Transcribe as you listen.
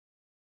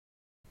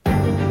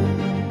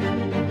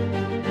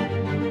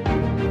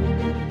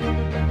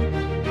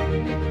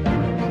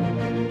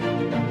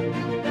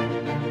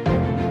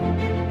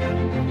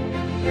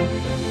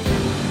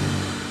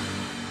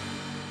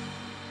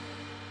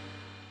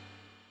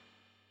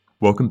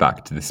Welcome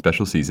back to this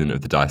special season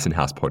of the Dyson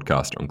House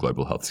podcast on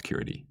global health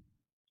security.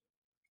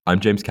 I'm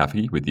James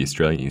Caffey with the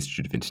Australian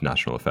Institute of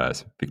International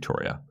Affairs,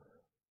 Victoria.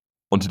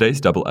 On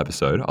today's double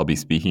episode, I'll be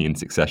speaking in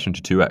succession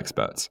to two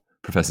experts,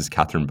 Professors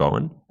Catherine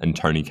Bowen and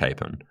Tony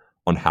Capon,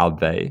 on how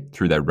they,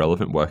 through their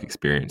relevant work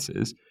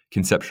experiences,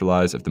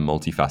 conceptualise of the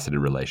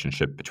multifaceted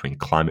relationship between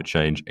climate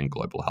change and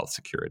global health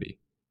security.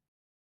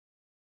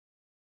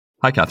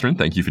 Hi, Catherine.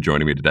 Thank you for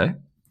joining me today.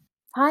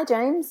 Hi,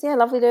 James. Yeah,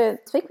 lovely to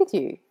speak with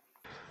you.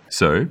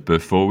 So,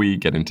 before we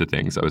get into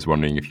things, I was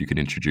wondering if you could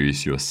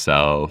introduce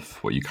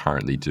yourself, what you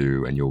currently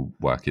do, and your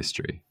work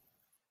history.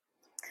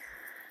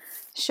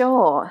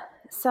 Sure.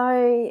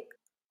 So,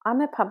 I'm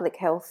a public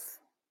health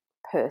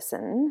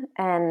person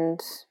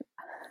and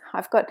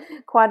I've got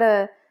quite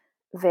a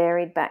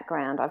varied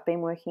background. I've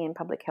been working in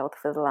public health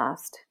for the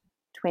last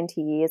 20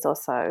 years or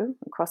so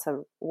across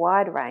a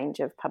wide range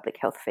of public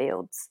health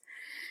fields,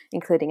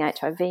 including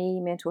HIV,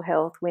 mental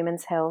health,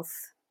 women's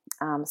health,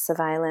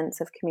 surveillance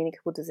of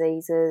communicable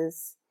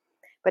diseases.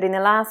 But in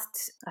the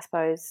last,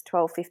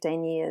 12,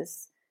 15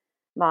 years,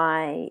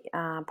 my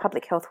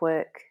public health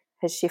work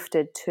has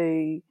shifted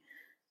to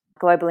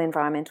global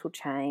environmental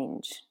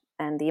change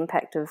and the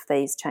impact of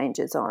these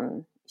changes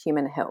on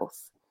human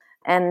health.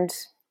 And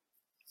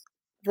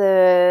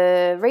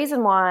the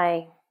reason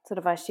why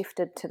I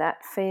shifted to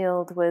that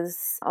field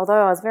was,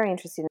 although I was very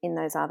interested in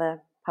those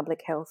other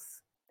public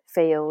health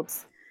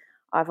fields,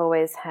 I've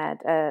always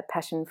had a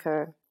passion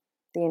for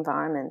the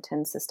environment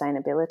and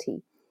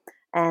sustainability.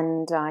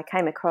 And I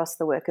came across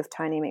the work of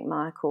Tony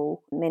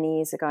McMichael many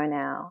years ago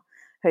now,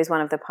 who's one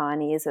of the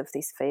pioneers of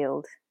this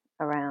field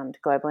around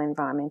global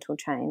environmental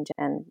change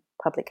and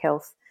public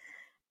health,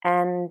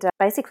 and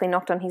basically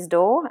knocked on his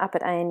door up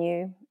at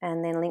ANU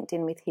and then linked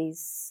in with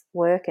his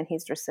work and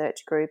his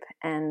research group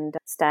and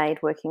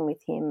stayed working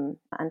with him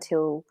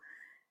until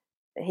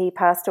he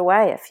passed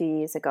away a few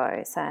years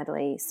ago,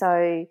 sadly.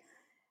 So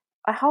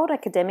I hold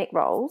academic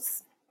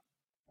roles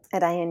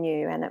at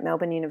ANU and at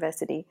Melbourne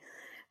University,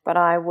 but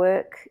I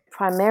work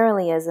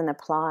primarily as an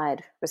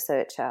applied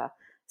researcher,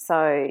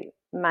 so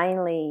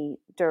mainly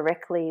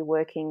directly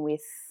working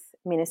with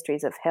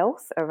ministries of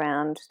health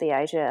around the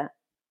Asia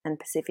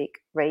and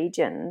Pacific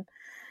region,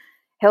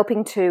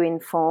 helping to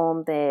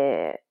inform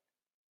their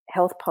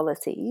health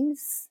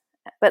policies,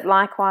 but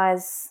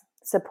likewise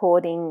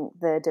supporting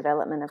the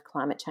development of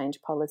climate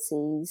change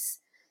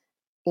policies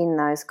in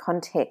those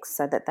contexts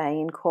so that they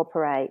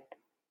incorporate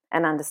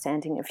an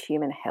understanding of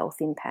human health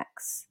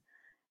impacts.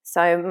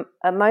 So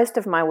most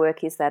of my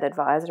work is that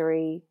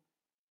advisory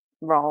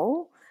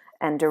role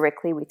and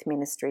directly with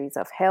ministries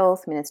of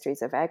health,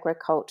 ministries of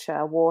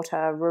agriculture,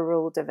 water,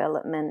 rural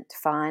development,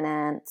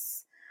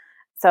 finance.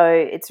 So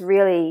it's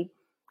really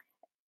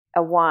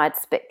a wide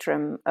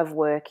spectrum of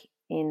work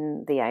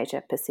in the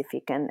Asia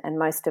Pacific, and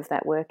most of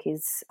that work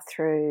is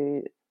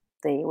through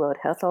the World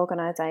Health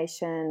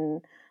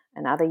Organization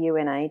and other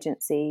UN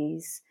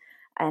agencies,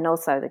 and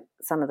also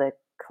some of the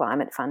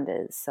climate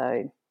funders,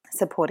 so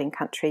supporting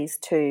countries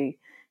to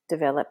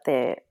develop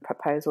their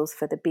proposals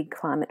for the big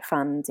climate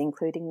funds,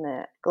 including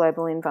the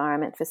Global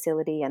Environment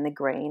Facility and the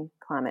Green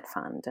Climate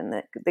Fund. And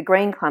the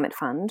Green Climate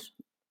Fund,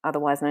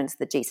 otherwise known as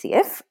the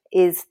GCF,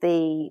 is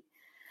the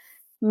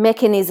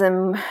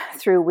mechanism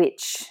through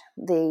which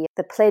the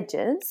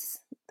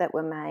pledges that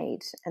were made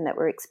and that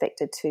were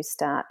expected to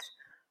start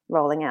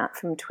rolling out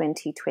from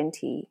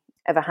 2020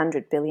 of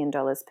 $100 billion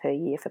per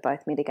year for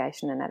both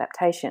mitigation and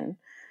adaptation,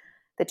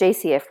 the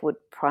GCF would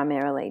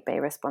primarily be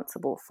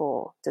responsible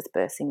for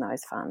dispersing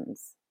those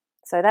funds.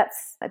 So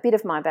that's a bit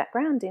of my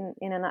background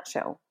in a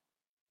nutshell.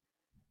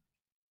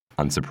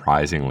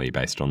 Unsurprisingly,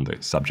 based on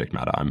the subject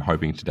matter, I'm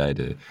hoping today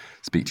to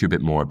speak to you a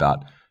bit more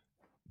about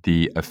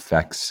the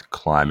effects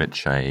climate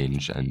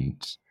change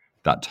and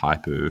that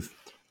type of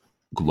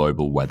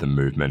global weather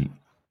movement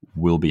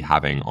will be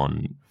having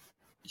on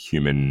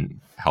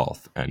human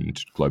health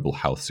and global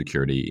health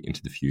security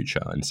into the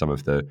future, and some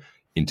of the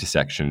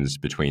intersections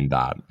between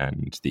that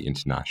and the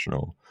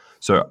international.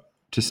 So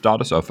to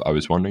start us off, I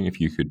was wondering if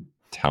you could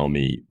tell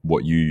me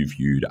what you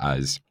viewed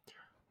as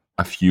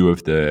a few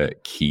of the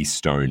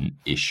keystone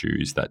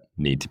issues that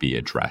need to be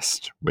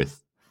addressed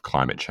with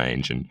climate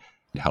change and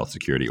health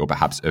security, or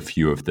perhaps a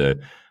few of the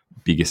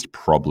biggest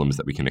problems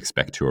that we can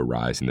expect to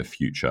arise in the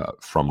future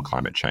from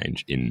climate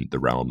change in the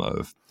realm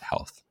of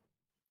health.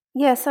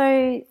 Yeah,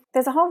 so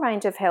there's a whole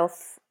range of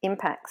health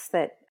impacts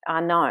that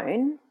are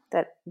known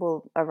that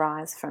will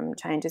arise from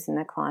changes in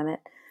the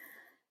climate.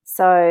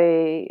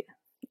 So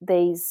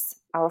these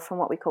are often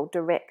what we call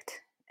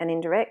direct and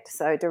indirect.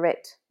 So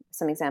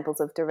some examples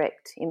of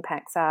direct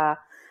impacts are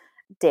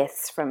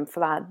deaths from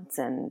floods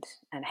and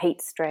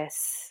heat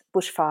stress,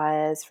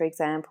 bushfires, for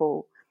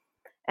example.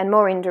 And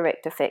more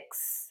indirect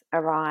effects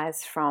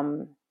arise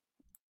from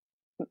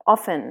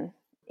often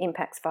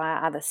impacts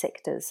via other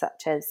sectors,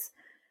 such as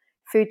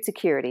food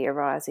security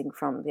arising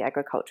from the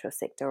agricultural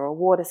sector or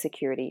water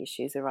security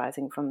issues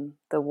arising from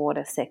the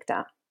water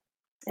sector.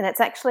 And it's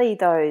actually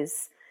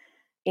those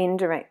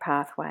indirect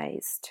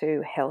pathways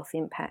to health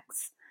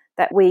impacts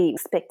that we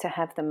expect to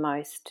have the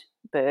most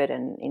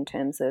burden in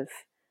terms of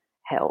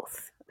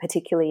health,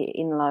 particularly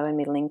in low and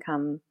middle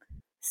income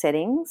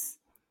settings.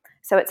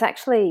 So it's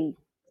actually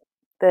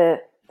the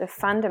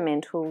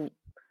fundamental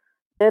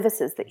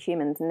services that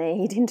humans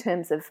need in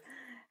terms of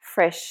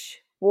fresh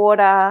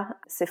water,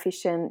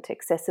 sufficient,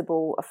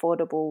 accessible,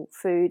 affordable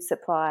food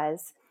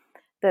supplies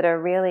that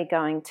are really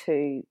going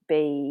to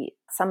be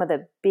some of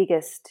the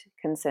biggest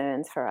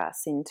concerns for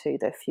us into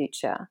the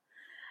future.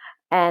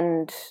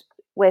 And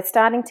we're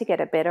starting to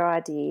get a better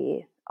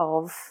idea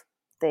of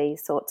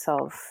these sorts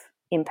of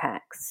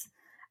impacts,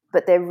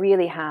 but they're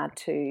really hard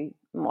to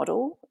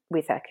model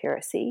with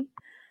accuracy.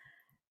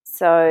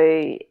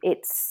 So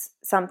it's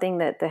something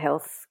that the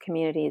health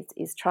community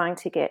is trying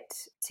to get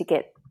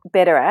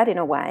better at in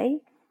a way.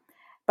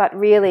 But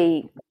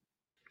really,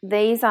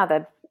 these are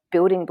the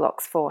building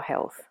blocks for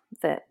health.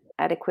 That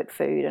adequate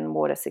food and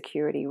water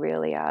security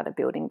really are the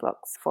building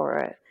blocks for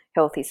a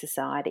healthy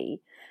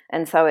society.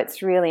 And so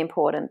it's really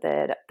important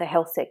that the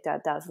health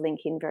sector does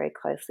link in very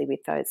closely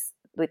with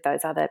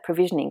those other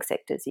provisioning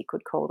sectors, you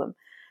could call them,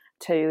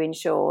 to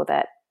ensure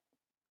that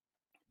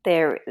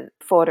their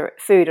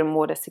food and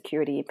water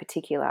security in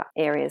particular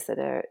areas that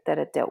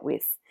are dealt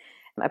with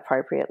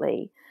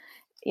appropriately.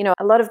 You know,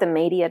 a lot of the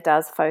media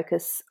does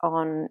focus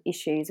on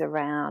issues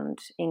around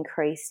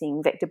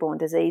increasing vector-borne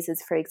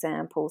diseases, for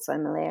example, so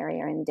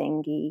malaria and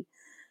dengue.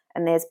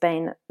 And there's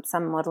been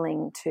some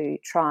modelling to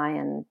try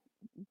and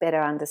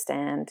better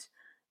understand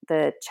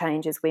the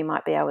changes we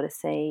might be able to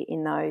see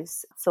in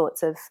those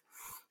sorts of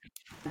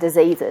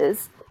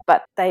diseases,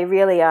 but they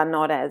really are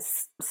not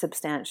as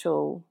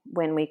substantial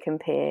when we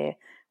compare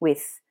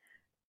with,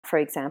 for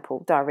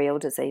example, diarrheal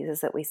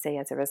diseases that we see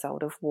as a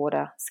result of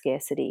water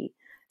scarcity.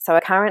 So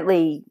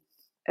currently,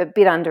 a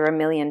bit under 1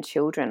 million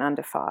children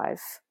under 5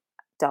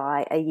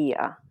 die a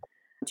year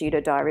due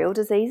to diarrheal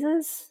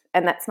diseases,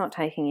 and that's not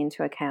taking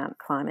into account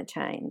climate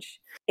change.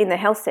 In the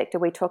health sector,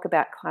 we talk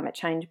about climate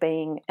change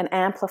being an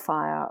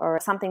amplifier or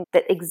something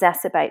that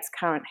exacerbates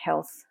current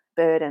health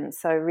burden.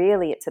 So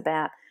really it's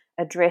about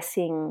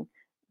addressing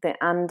the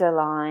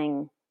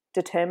underlying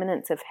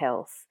determinants of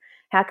health.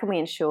 How can we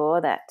ensure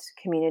that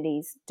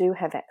communities do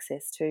have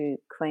access to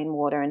clean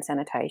water and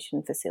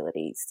sanitation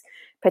facilities,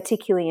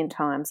 particularly in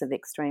times of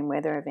extreme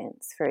weather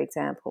events, for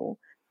example?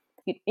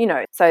 You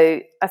know, so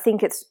I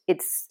think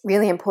it's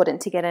really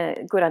important to get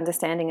a good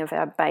understanding of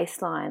our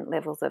baseline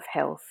levels of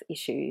health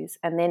issues,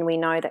 and then we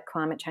know that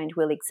climate change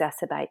will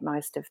exacerbate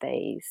most of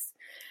these.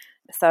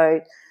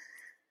 So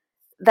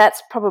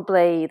that's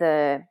probably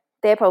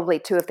they're probably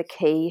two of the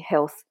key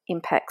health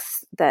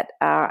impacts that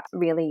are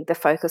really the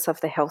focus of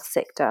the health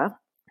sector.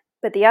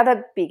 But the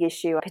other big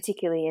issue,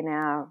 particularly in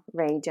our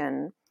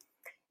region,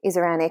 is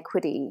around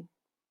equity.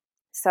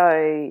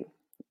 So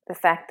the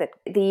fact that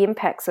the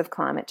impacts of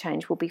climate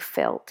change will be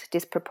felt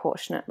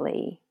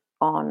disproportionately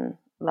on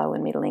low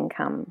and middle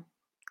income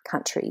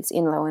countries,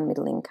 in low and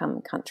middle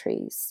income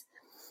countries.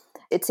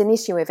 It's an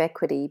issue of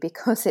equity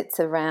because it's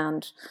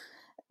around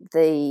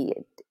the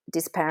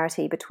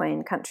disparity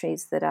between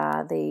countries that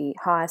are the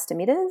highest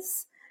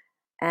emitters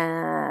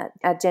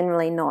are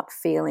generally not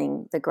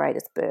feeling the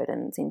greatest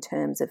burdens in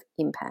terms of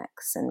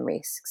impacts and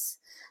risks.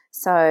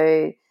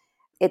 So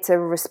it's a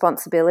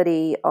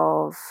responsibility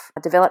of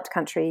developed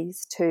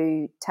countries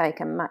to take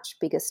a much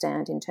bigger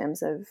stand in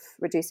terms of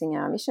reducing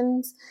our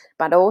emissions,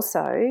 but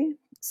also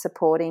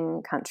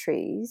supporting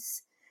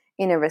countries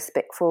in a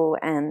respectful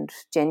and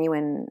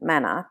genuine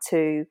manner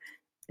to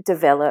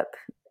develop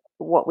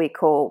what we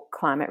call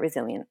climate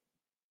resilient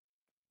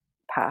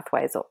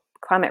pathways or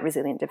climate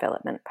resilient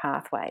development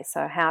pathways.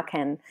 So how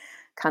can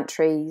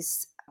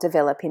countries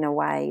develop in a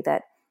way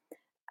that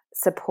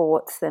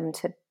supports them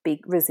to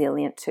be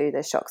resilient to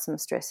the shocks and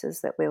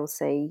stresses that we'll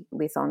see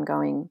with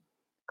ongoing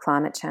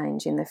climate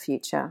change in the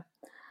future?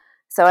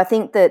 So I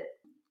think that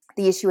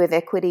the issue of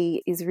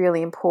equity is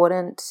really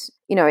important.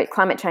 You know,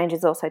 climate change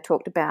is also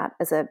talked about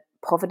as a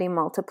poverty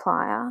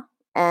multiplier,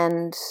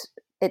 and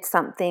it's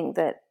something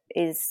that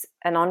is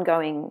an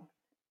ongoing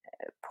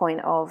point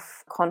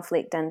of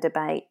conflict and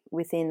debate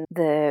within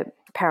the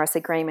Paris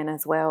Agreement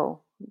as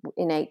well.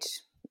 In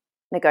each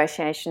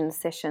negotiation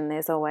session,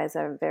 there's always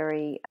a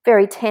very,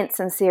 very tense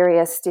and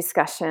serious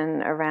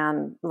discussion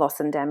around loss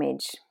and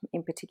damage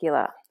in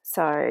particular.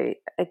 So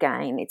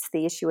again, it's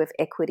the issue of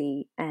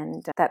equity,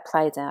 and that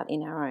plays out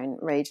in our own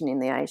region in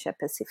the Asia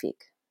Pacific.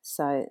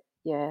 So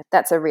yeah,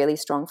 that's a really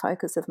strong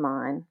focus of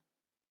mine.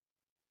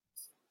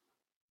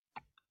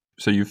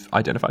 So you've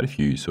identified a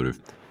few sort of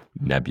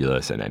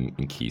nebulous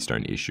and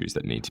keystone issues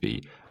that need to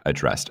be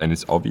addressed. And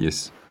it's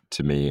obvious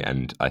to me,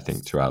 and I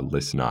think to our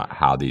listener,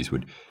 how these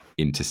would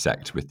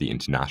intersect with the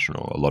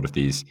international. A lot of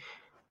these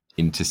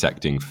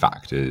intersecting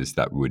factors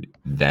that would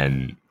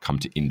then come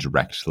to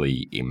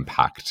indirectly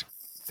impact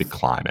the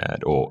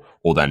climate, or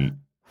then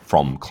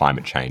from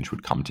climate change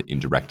would come to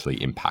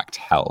indirectly impact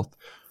health,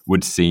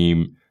 would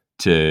seem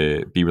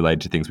to be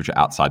related to things which are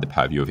outside the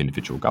purview of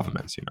individual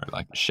governments, you know,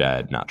 like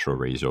shared natural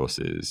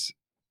resources,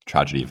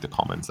 tragedy of the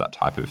commons, that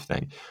type of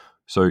thing.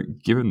 So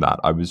given that,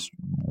 I was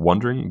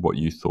wondering what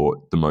you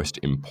thought the most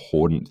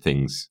important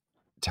things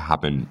to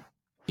happen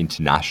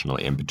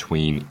internationally and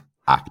between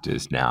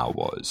actors now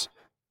was?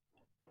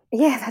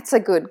 Yeah, that's a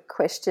good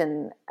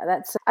question.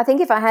 I think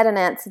if I had an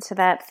answer to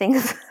that,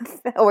 things,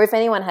 or if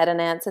anyone had an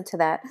answer to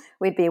that,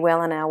 we'd be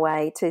well on our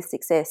way to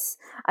success.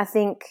 I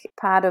think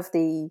part of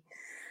the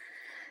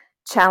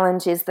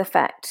challenge is the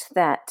fact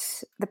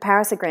that the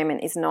Paris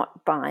Agreement is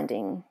not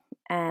binding,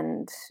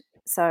 and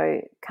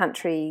so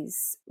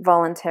countries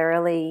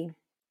voluntarily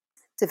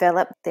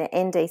develop their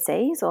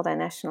NDCs, or their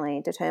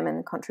nationally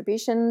determined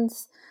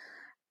contributions.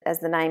 As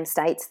the name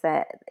states,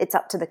 that it's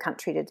up to the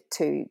country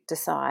to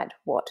decide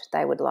what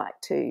they would like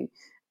to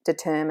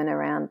determine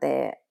around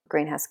their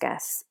greenhouse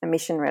gas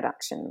emission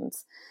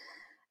reductions.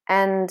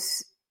 And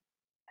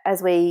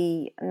as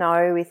we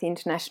know, with the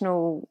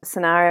international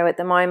scenario at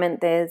the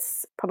moment,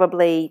 there's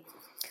probably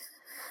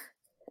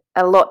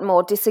a lot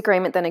more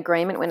disagreement than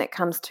agreement when it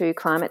comes to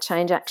climate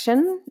change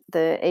action.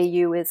 The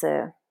EU is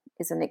an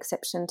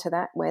exception to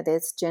that, where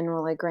there's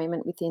general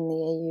agreement within the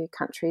EU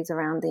countries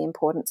around the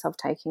importance of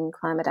taking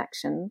climate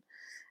action.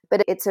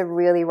 But it's a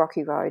really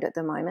rocky road at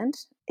the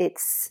moment.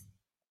 It's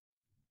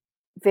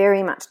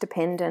very much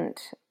dependent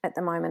at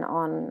the moment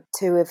on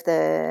two of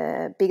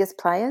the biggest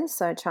players,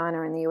 so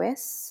China and the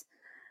US,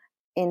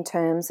 in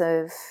terms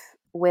of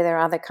whether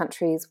other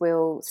countries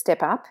will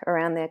step up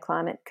around their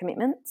climate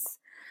commitments.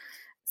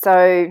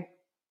 So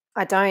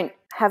I don't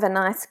have a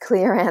nice,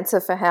 clear answer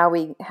for how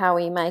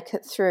we make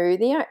it through.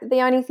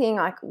 The only thing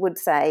I would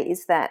say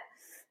is that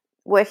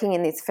working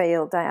in this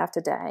field day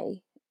after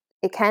day,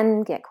 it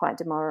can get quite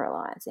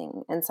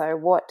demoralising. And so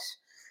what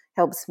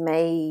helps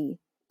me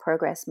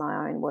progress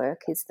my own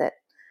work is that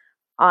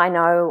I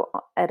know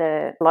at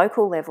a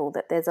local level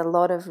that there's a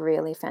lot of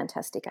really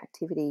fantastic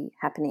activity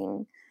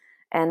happening.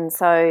 And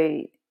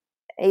so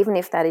even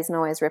if that isn't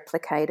always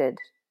replicated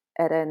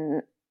at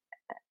a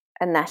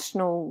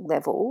national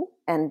level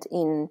and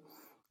in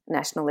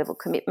national level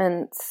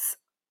commitments,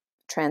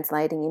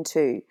 translating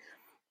into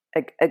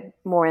a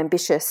more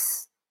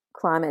ambitious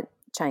climate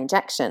change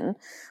action,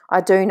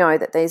 I do know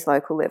that these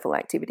local level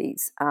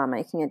activities are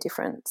making a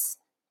difference.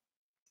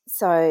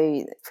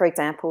 So, for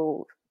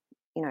example,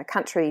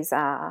 countries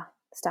are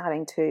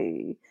starting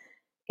to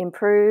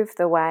improve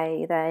the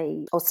way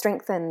or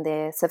strengthen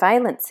their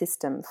surveillance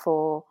system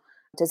for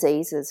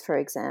diseases, for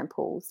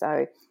example.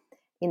 So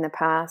in the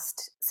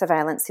past,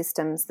 surveillance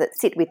systems that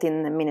sit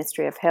within the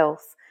Ministry of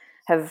Health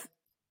have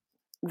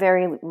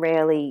very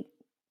rarely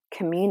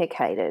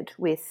communicated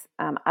with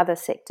other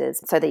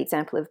sectors. So the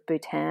example of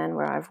Bhutan,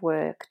 where I've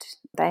worked,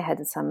 they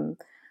had some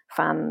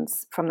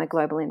funds from the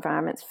Global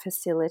Environment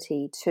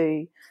Facility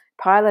to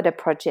pilot a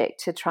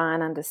project to try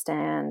and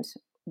understand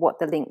what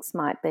the links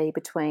might be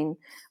between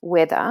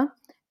weather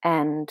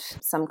and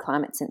some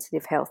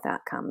climate-sensitive health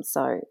outcomes.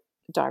 So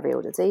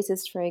diarrheal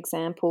diseases, for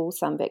example,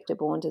 some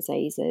vector-borne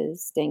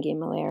diseases, dengue and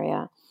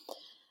malaria.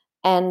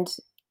 And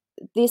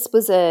this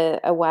was a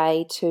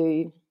way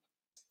to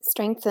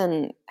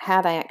strengthen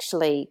how they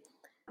actually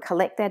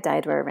collect their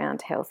data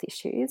around health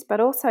issues,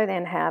 but also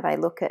then how they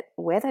look at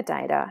weather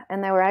data.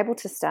 And they were able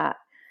to start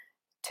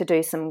to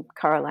do some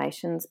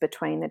correlations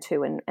between the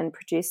two and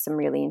produce some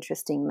really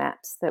interesting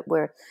maps that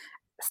were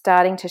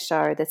starting to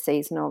show the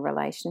seasonal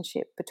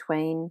relationship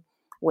between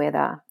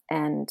weather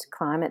and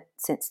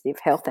climate-sensitive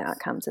health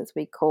outcomes, as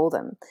we call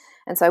them.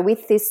 And so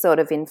with this sort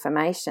of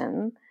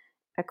information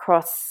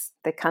across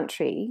the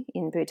country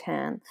in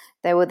Bhutan,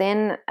 they were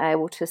then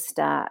able to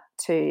start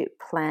to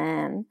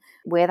plan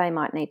where they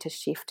might need to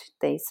shift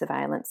these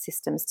surveillance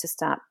systems to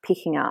start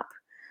picking up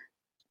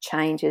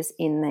changes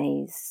in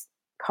these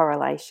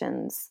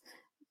correlations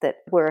that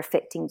were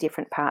affecting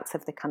different parts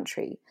of the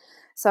country.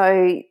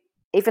 So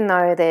even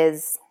though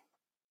there's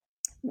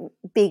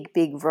big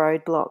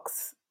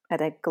roadblocks at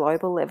a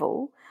global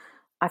level,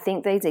 I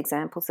think these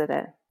examples at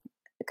a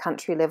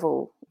country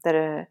level that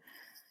are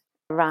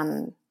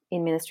run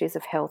in ministries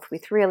of health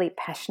with really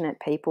passionate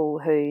people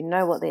who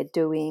know what they're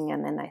doing,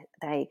 and then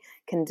they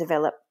can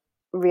develop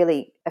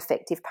really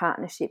effective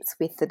partnerships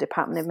with the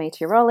Department of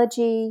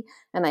Meteorology,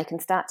 and they can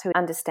start to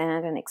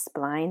understand and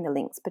explain the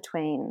links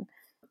between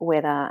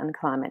weather and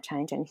climate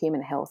change and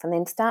human health, and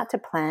then start to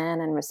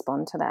plan and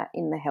respond to that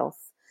in the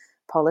health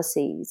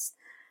policies.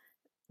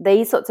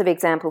 These sorts of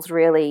examples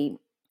really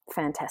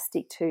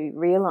fantastic to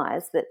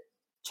realise that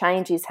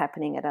change is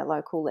happening at a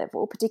local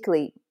level,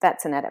 particularly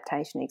that's an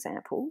adaptation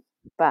example,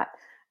 but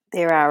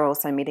there are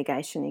also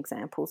mitigation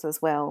examples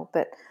as well.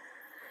 But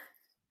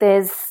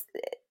there's,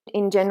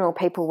 in general,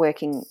 people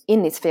working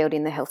in this field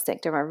in the health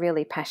sector are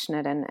really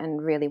passionate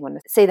and really want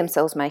to see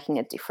themselves making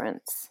a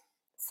difference.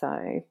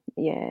 So,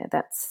 yeah,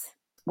 that's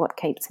what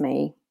keeps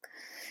me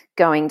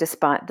going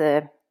despite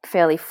the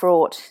fairly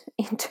fraught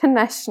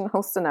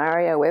international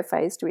scenario we're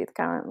faced with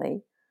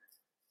currently.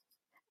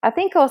 I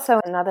think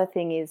also another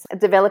thing is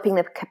developing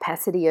the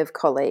capacity of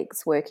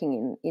colleagues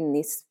working in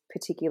this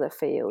particular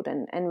field,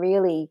 and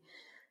really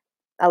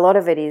a lot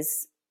of it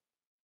is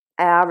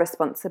our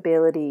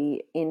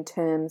responsibility in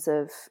terms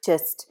of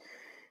just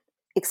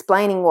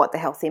explaining what the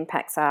health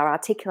impacts are,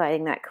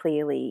 articulating that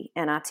clearly,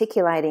 and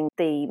articulating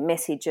the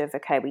message of,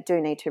 okay, we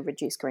do need to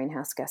reduce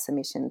greenhouse gas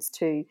emissions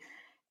to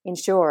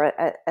ensure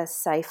a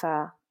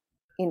safer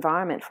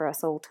environment for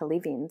us all to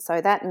live in. So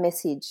that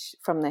message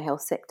from the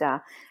health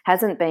sector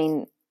hasn't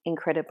been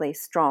incredibly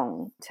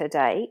strong to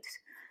date.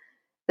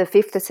 The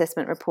fifth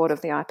assessment report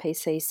of the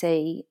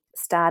IPCC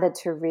started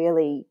to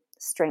really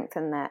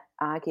strengthen that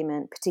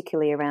argument,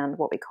 particularly around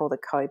what we call the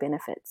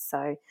co-benefits.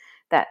 So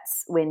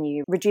that's when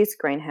you reduce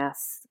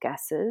greenhouse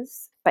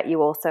gases, but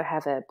you also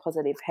have a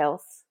positive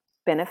health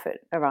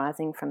benefit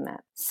arising from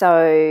that.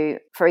 So,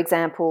 for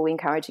example,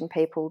 encouraging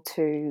people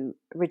to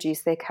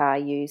reduce their car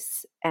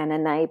use and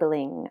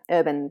enabling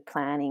urban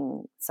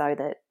planning so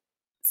that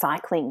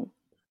cycling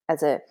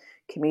as a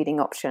commuting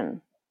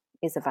option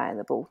is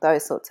available,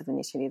 those sorts of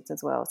initiatives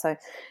as well. So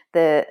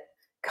the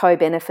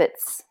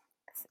co-benefits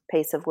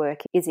piece of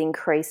work is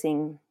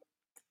increasing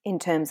in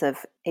terms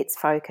of its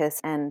focus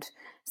and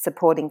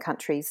supporting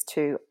countries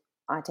to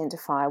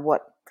identify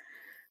what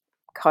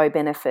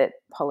co-benefit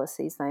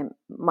policies they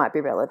might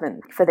be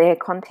relevant for their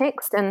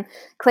context. And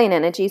clean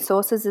energy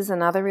sources is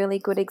another really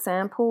good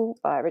example.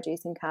 By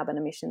reducing carbon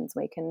emissions,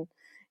 we can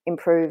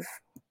improve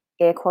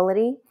air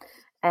quality,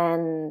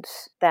 and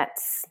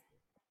that's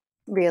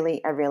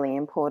really a really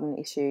important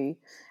issue.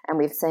 And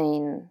we've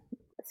seen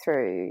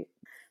through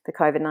the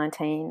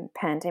COVID-19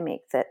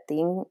 pandemic that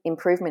the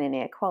improvement in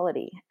air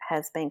quality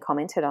has been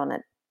commented on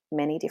at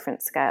many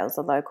different scales,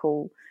 the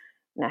local,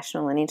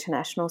 national and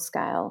international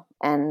scale.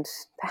 And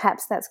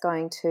perhaps that's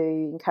going to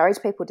encourage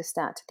people to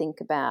start to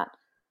think about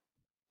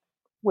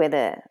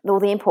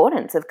the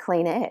importance of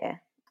clean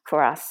air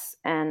for us,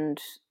 and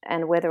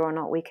whether or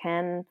not we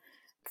can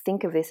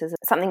think of this as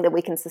something that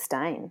we can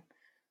sustain.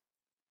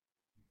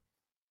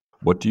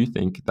 What do you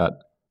think that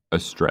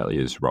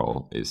Australia's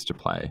role is to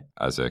play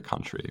as a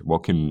country?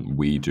 What can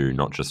we do,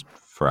 not just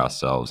for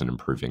ourselves in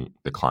improving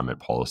the climate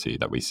policy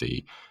that we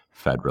see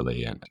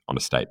federally and on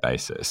a state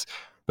basis,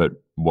 but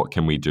what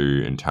can we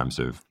do in terms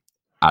of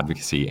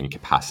advocacy and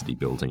capacity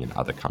building in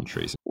other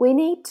countries? We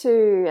need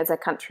to, as a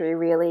country,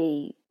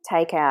 really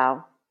take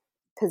our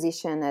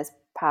position as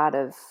part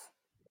of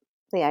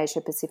the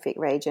Asia-Pacific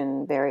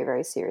region very,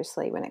 very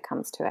seriously when it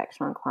comes to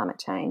action on climate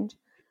change.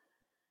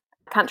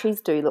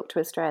 Countries do look to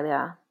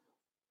Australia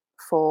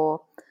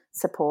for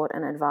support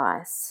and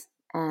advice,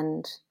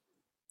 and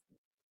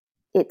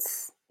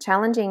it's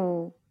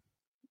challenging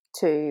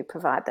to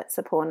provide that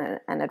support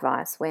and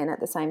advice when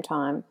at the same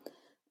time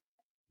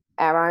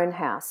our own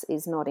house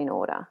is not in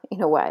order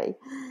in a way.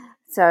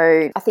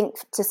 So I think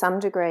to some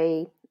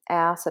degree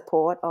our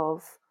support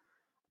of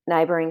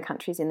neighbouring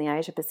countries in the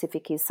Asia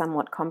Pacific is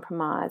somewhat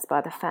compromised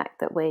by the fact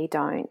that we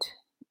don't,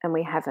 and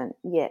we haven't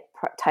yet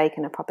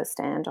taken a proper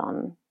stand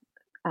on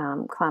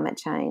climate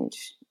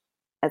change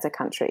as a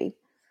country.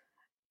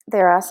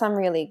 There are some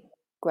really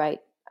great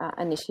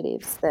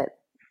initiatives that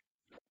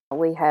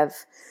we have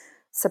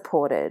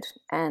supported,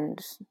 and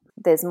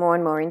there's more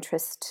and more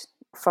interest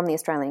from the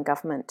Australian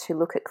government to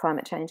look at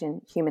climate change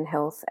and human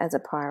health as a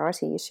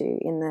priority issue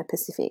in the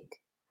Pacific,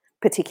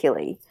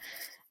 particularly.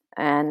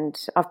 And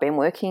I've been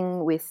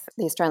working with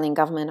the Australian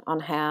government on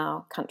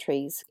how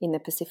countries in the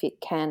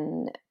Pacific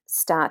can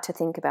start to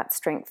think about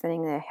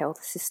strengthening their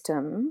health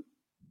system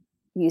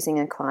using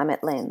a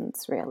climate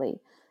lens, really.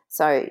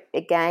 So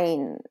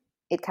again,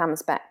 it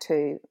comes back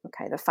to,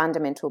 the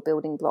fundamental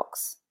building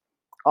blocks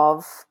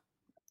of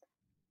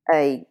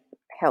a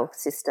health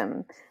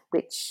system,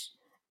 which,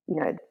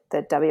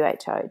 the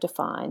WHO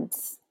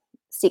defines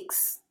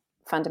 6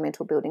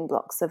 fundamental building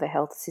blocks of a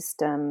health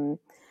system.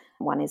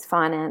 One is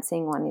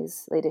financing, one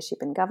is leadership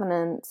and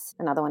governance,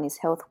 another one is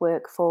health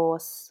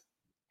workforce,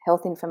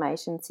 health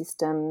information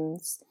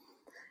systems,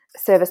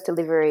 service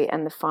delivery,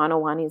 and the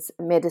final one is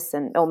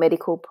medicine or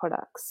medical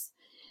products.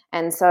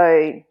 And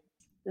so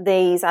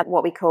these are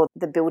what we call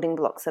the building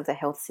blocks of the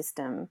health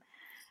system.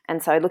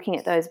 And so looking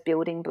at those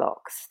building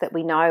blocks that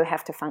we know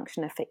have to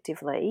function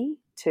effectively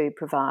to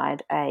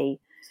provide a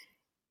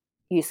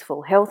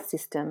useful health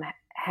system,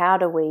 how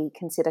do we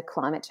consider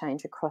climate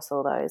change across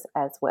all those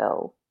as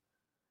well?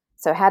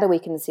 So how do we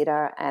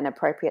consider an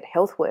appropriate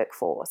health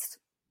workforce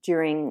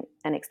during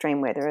an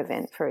extreme weather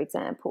event, for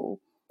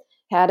example?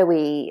 How do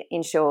we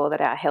ensure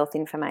that our health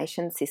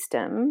information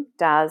system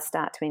does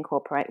start to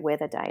incorporate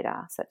weather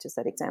data, such as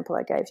that example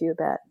I gave you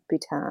about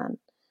Bhutan?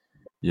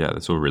 Yeah,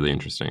 that's all really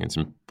interesting. It's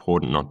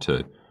important not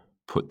to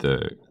put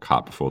the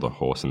cart before the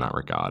horse in that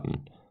regard.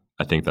 And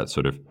I think that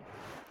sort of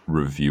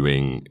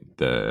reviewing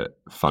the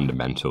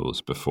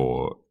fundamentals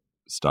before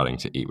starting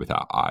to eat with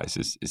our eyes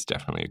is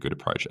definitely a good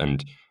approach,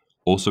 and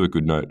also a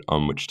good note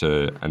on which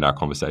to end our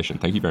conversation.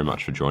 Thank you very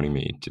much for joining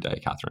me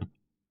today, Catherine.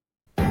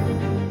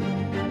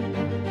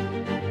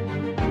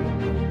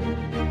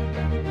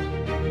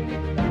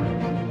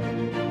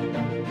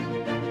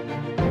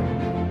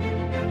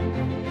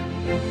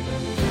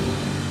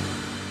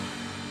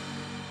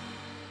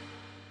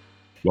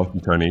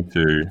 Welcome, Tony,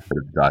 to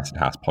the Dyson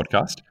House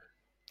podcast.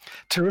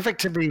 Terrific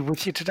to be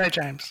with you today,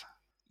 James.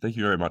 Thank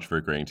you very much for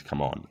agreeing to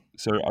come on.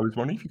 So I was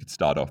wondering if you could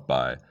start off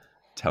by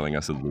telling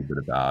us a little bit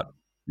about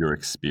your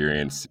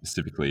experience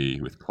specifically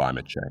with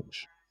climate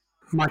change.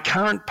 My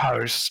current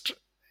post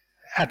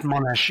at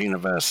Monash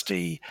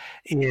University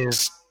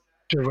is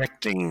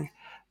directing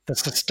the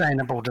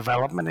Sustainable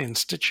Development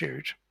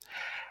Institute.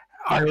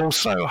 I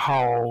also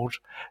hold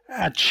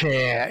a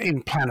chair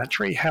in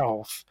planetary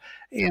health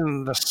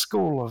in the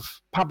School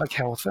of Public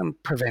Health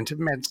and Preventive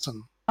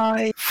Medicine.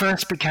 I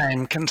first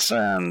became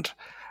concerned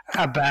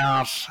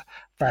about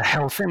the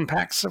health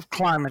impacts of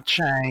climate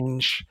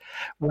change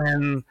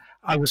when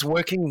I was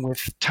working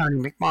with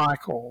Tony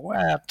McMichael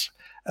at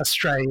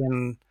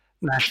Australian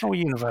National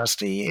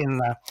University in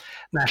the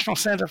National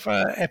Centre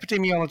for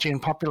Epidemiology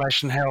and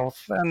Population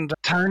Health. And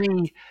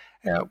Tony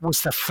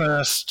was the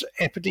first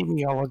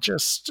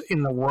epidemiologist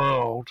in the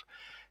world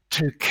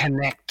to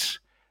connect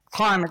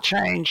climate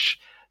change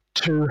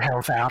to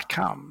health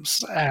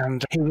outcomes.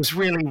 And he was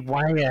really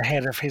way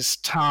ahead of his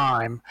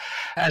time.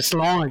 As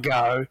long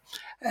ago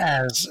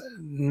as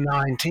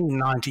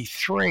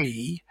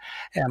 1993,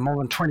 more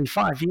than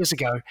 25 years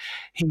ago,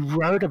 he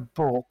wrote a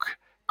book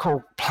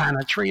called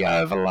Planetary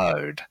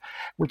Overload,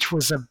 which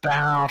was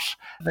about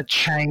the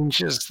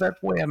changes that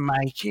we're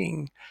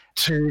making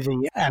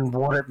and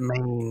what it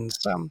means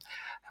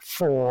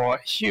for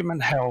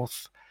human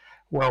health,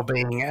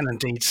 well-being, and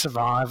indeed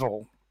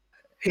survival.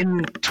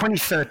 In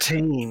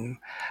 2013,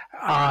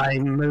 I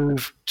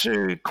moved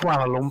to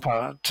Kuala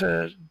Lumpur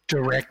to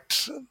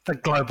direct the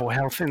Global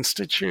Health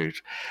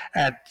Institute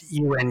at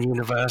UN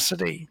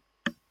University.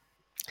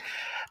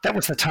 That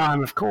was the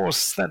time, of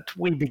course, that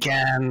we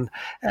began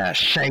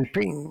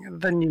shaping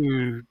the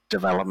new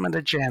development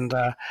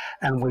agenda,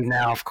 and we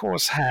now, of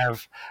course,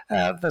 have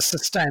the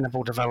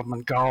Sustainable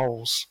Development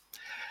Goals.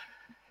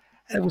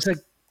 It was a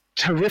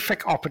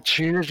terrific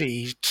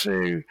opportunity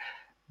to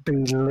be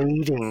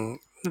leading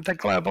the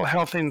Global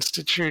Health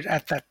Institute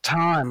at that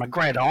time, a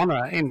great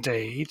honour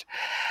indeed.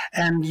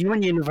 And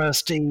UN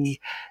University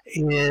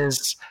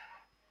is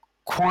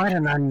quite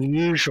an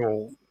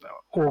unusual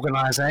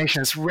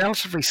organisation. It's a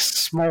relatively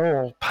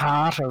small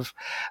part of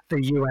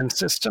the UN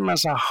system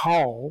as a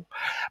whole,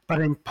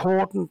 but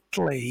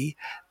importantly,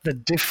 the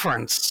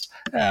difference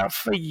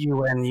for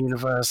UN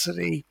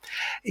University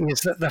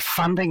is that the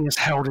funding is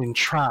held in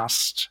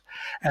trust,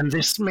 and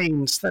this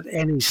means that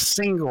any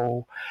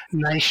single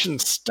nation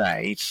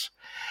state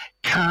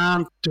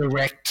can't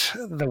direct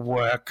the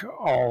work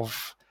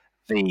of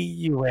the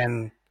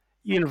UN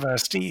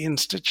university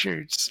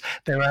institutes.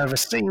 They're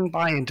overseen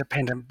by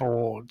independent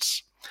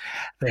boards.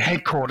 The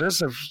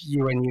headquarters of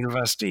UN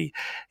University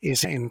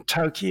is in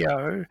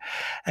Tokyo,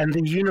 and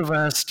the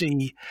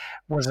university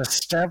was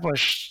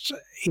established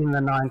in the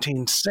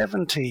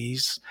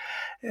 1970s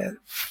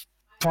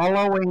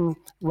following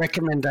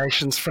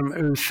recommendations from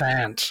U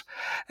Thant,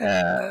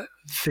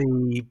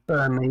 the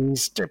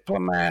Burmese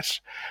diplomat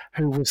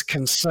who was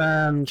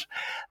concerned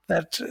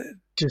that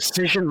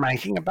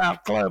decision-making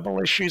about global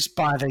issues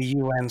by the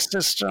UN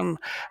system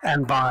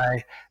and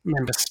by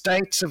member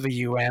states of the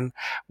UN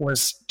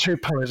was too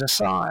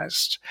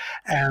politicized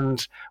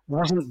and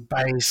wasn't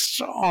based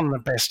on the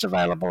best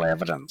available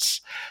evidence.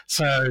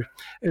 So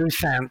U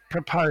Thant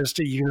proposed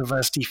a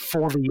university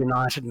for the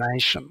United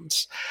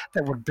Nations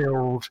that would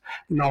build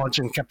knowledge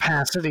and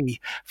capacity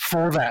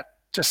for that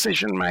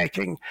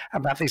decision-making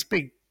about these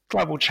big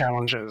global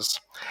challenges.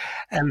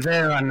 And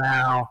there are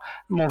now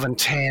more than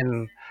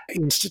 10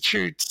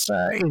 institutes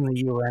in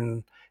the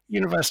UN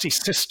university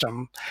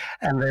system,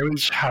 and they're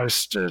each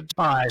hosted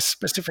by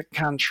specific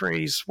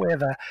countries where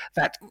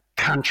that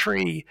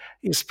country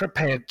is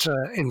prepared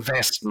to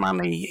invest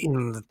money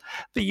in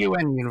the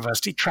UN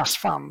University Trust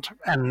Fund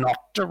and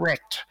not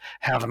direct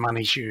how the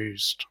money's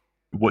used.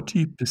 What do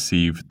you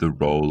perceive the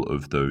role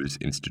of those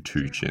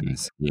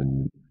institutions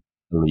in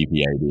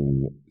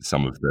alleviating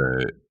some of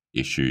the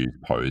issues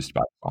posed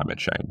by climate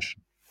change?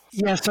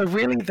 Yeah, so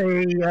really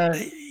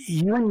the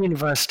UN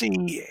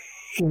University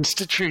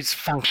institutes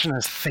function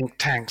as think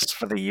tanks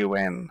for the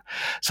UN.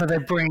 So they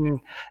bring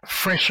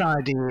fresh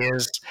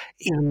ideas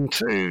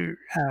into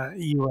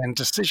UN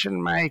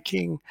decision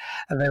making.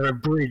 They're a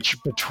bridge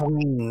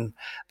between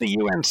the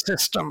UN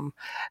system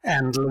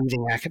and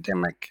leading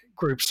academic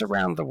groups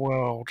around the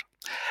world.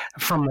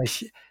 From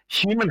the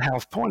human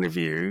health point of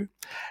view,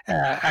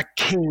 a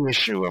key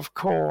issue, of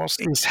course,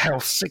 is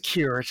health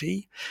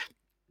security.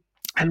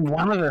 And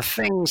one of the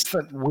things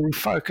that we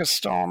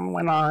focused on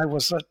when I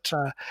was at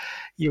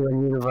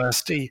UN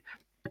University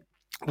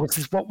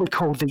was what we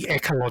call the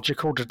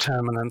ecological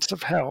determinants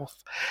of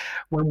health.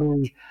 When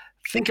we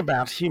think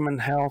about human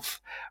health,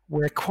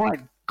 we're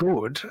quite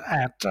good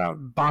at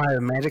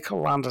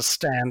biomedical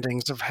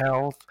understandings of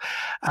health,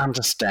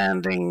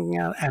 understanding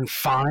and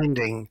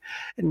finding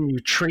new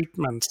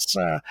treatments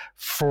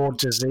for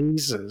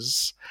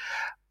diseases.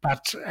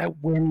 But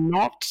we're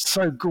not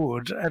so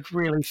good at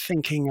really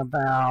thinking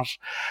about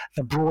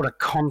the broader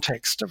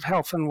context of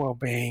health and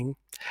well-being.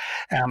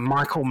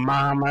 Michael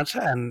Marmot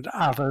and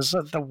others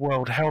at the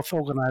World Health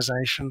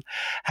Organization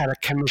had a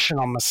commission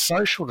on the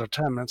social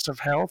determinants of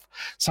health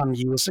some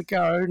years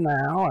ago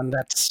now, and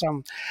that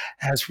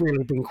has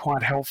really been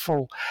quite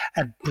helpful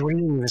at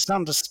bringing this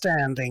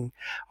understanding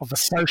of the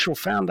social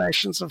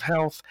foundations of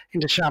health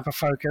into sharper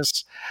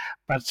focus,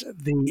 but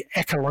the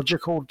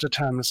ecological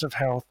determinants of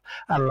health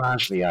are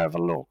largely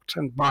overlooked.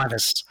 And by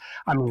this,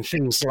 I mean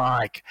things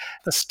like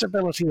the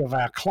stability of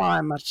our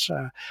climate,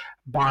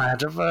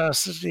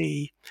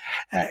 biodiversity,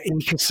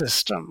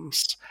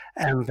 ecosystems,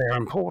 and their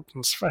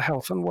importance for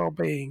health and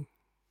well-being.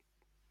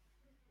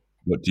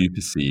 What do you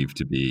perceive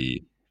to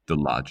be the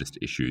largest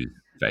issues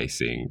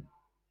facing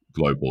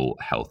global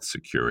health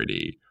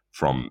security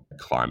from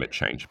climate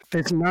change?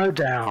 There's no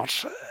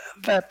doubt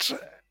that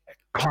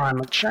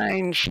climate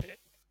change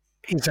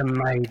is a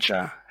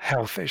major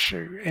health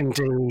issue.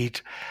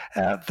 Indeed,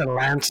 the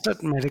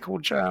Lancet Medical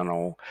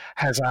Journal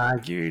has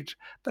argued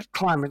that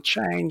climate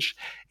change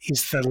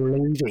is the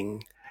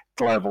leading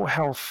global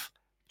health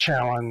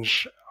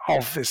challenge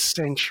of this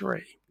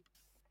century.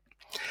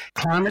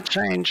 Climate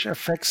change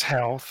affects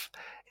health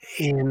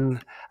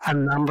in a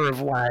number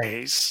of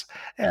ways.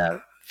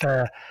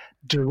 The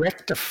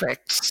direct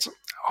effects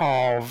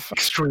of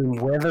extreme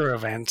weather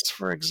events,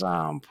 for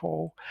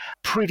example,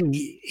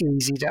 pretty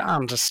easy to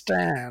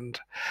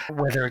understand.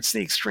 Whether it's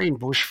the extreme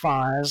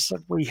bushfires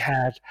that we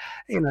had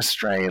in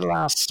Australia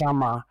last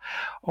summer,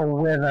 or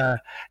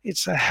whether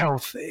it's the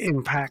health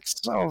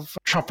impacts of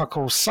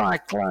tropical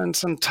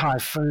cyclones and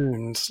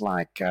typhoons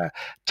like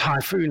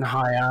Typhoon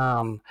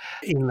Haiyan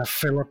in the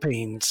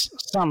Philippines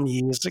some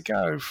years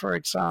ago, for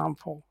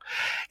example.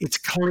 It's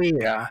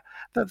clear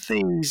that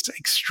these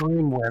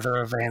extreme weather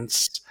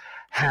events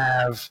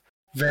have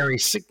very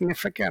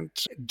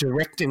significant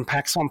direct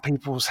impacts on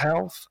people's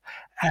health,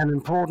 and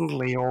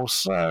importantly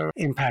also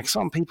impacts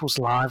on people's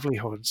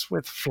livelihoods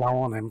with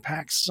flow-on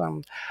impacts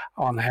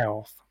on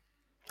health.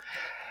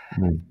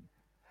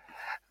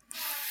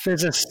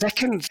 There's a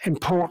second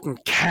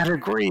important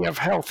category of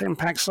health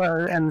impacts,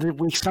 though, and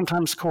we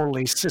sometimes call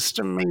these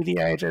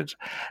system-mediated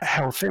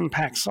health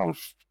impacts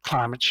of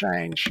climate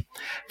change.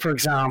 For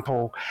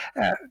example,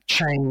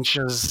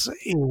 changes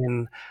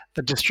in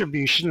the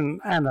distribution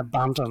and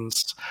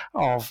abundance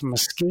of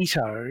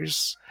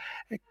mosquitoes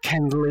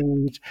can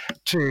lead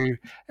to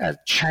a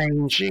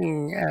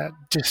changing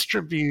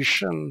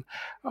distribution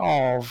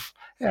of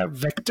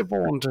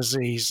vector-borne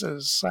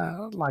diseases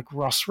like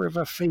Ross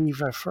River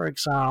fever, for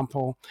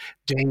example,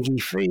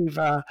 dengue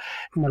fever,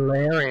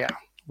 malaria.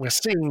 We're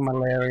seeing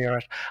malaria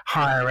at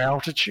higher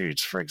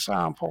altitudes, for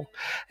example,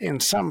 in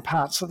some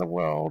parts of the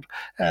world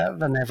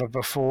than ever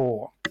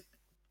before.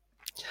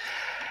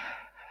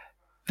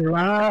 There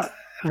are,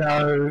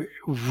 though,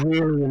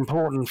 really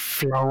important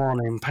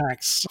flow-on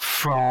impacts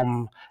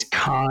from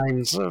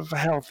kinds of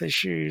health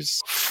issues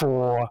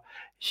for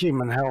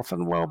human health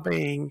and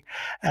well-being,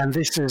 and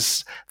this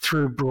is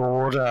through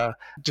broader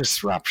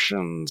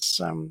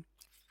disruptions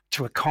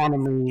to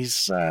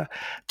economies,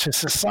 to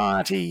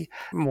society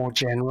more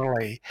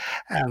generally.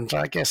 And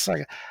I guess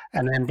an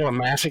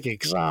emblematic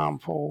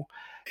example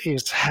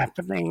is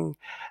happening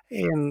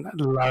in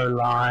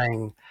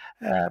low-lying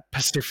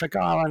Pacific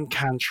Island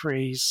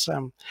countries,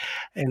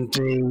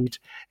 indeed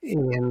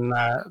in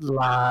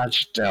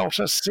large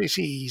delta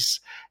cities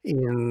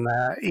in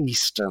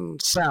East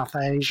and South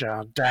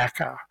Asia,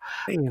 Dhaka,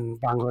 in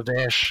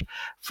Bangladesh,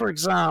 for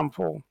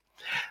example.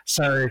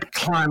 So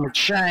climate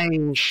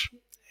change,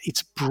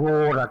 its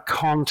broader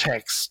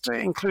context,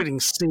 including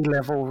sea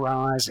level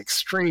rise,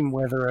 extreme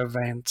weather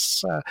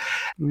events,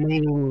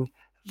 meaning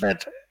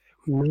that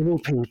many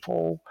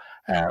people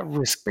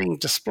risk being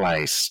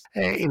displaced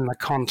in the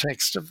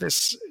context of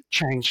this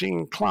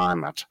changing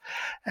climate.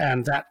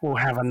 And that will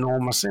have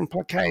enormous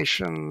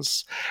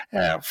implications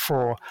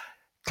for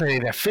clearly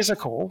their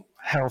physical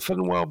health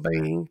and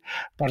well-being,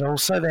 but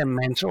also their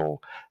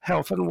mental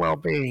health and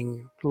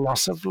well-being,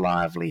 loss of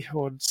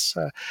livelihoods,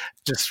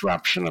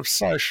 disruption of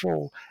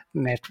social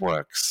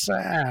networks,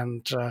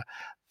 and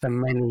the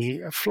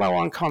many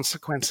flow-on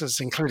consequences,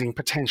 including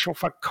potential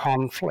for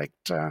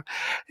conflict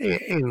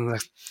in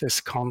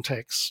this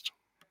context.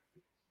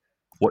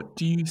 What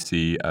do you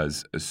see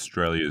as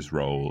Australia's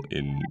role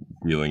in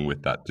dealing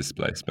with that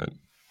displacement?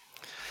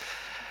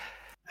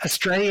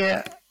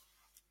 Australia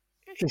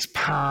is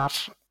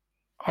part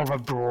of a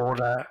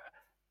broader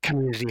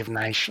community of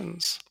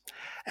nations,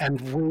 and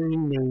we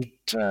need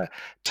to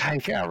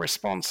take our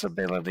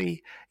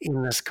responsibility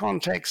in this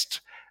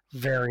context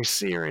very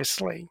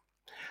seriously.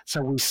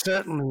 So we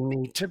certainly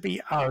need to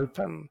be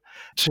open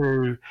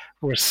to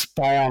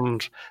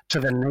respond to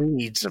the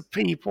needs of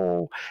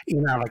people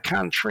in other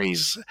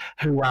countries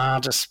who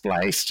are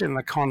displaced in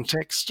the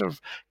context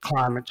of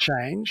climate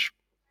change.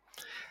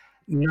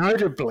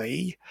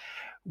 Notably,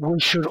 we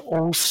should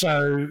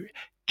also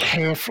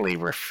carefully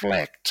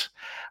reflect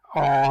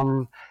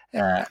on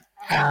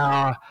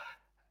our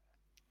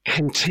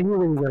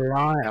continuing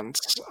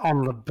reliance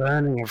on the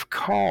burning of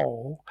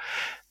coal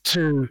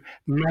to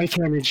make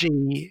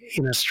energy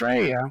in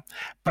Australia,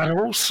 but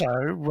also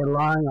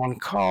relying on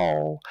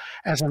coal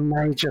as a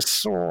major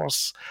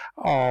source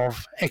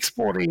of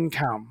export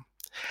income.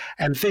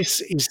 And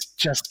this is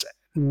just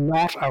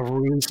not a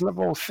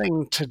reasonable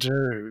thing to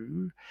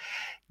do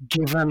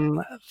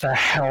given the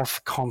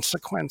health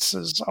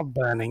consequences of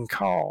burning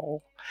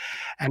coal.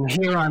 And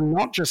here I'm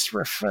not just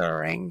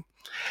referring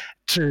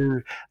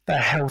to the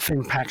health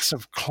impacts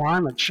of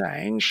climate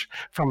change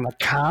from the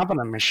carbon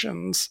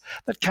emissions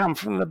that come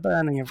from the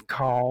burning of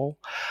coal.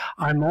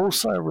 I'm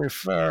also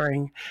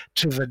referring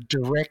to the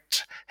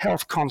direct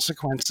health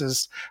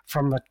consequences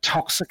from the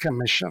toxic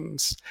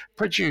emissions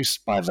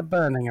produced by the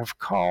burning of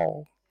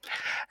coal.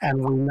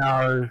 And we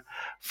know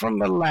from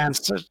the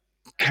Lancet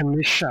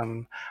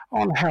Commission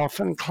on Health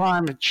and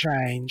Climate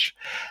Change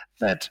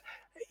that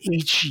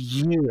each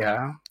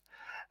year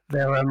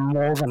there are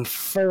more than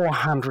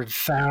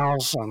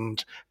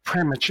 400,000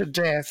 premature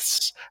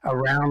deaths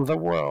around the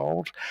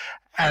world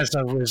as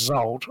a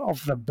result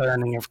of the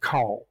burning of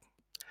coal.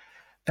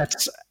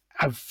 That's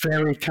a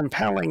very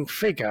compelling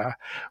figure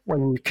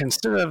when you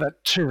consider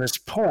that, to this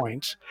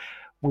point,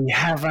 we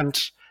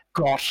haven't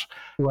got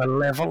to a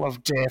level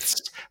of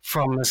deaths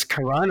from this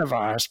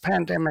coronavirus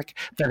pandemic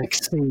that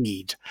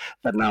exceed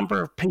the number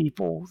of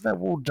people that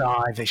will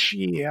die this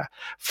year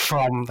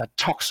from the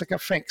toxic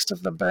effects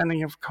of the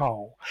burning of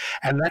coal.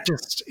 And that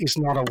just is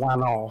not a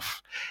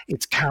one-off.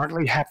 It's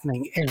currently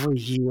happening every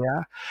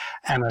year,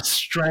 and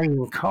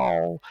Australian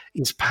coal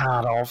is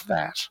part of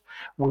that.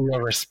 We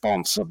are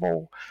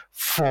responsible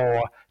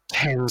for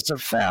tens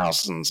of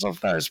thousands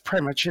of those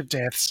premature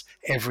deaths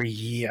every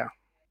year.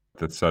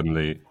 That's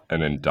suddenly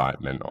an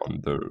indictment on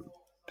the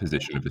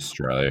position of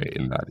Australia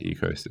in that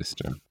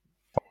ecosystem.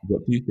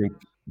 What do you think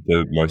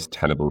the most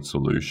tenable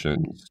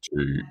solutions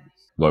to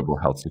global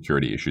health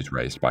security issues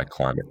raised by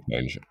climate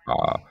change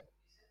are?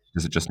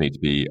 Does it just need to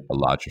be a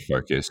larger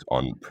focus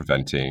on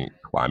preventing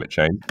climate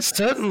change?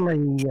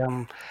 Certainly,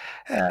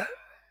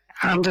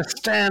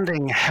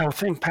 understanding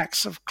health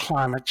impacts of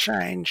climate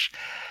change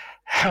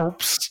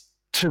helps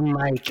to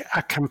make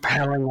a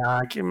compelling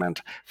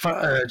argument for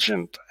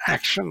urgent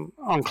action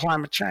on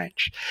climate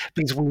change,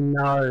 because we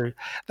know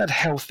that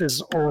health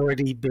is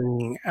already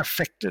being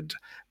affected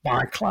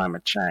by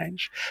climate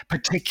change,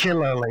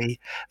 particularly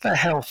the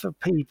health of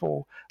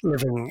people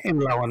living in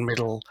low and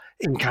middle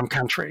income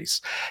countries.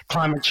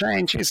 Climate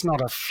change is not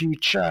a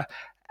future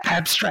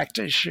abstract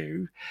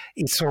issue.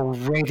 It's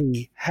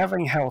already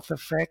having health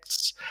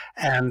effects,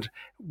 and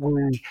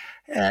we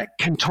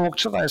can talk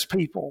to those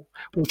people.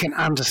 We can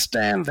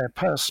understand their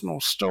personal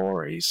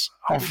stories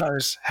of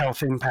those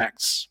health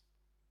impacts.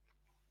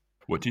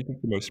 What do you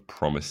think the most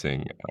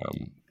promising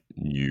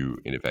new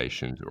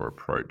innovations or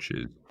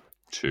approaches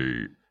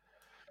to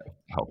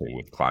helping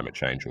with climate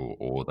change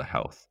or the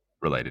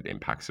health-related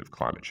impacts of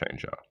climate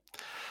change are?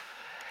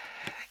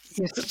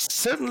 Yes,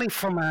 certainly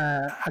from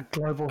a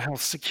global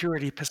health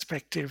security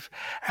perspective,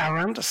 our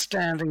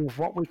understanding of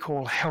what we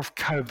call health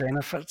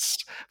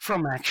co-benefits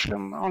from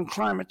action on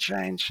climate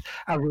change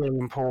are really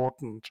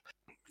important.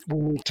 We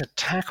need to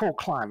tackle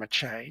climate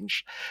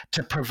change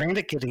to prevent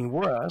it getting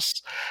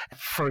worse.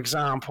 For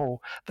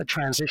example, the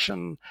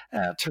transition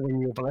to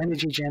renewable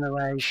energy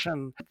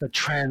generation, the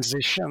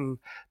transition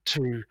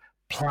to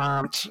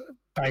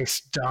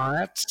plant-based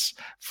diets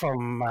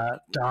from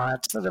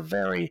diets that are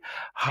very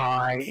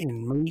high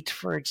in meat,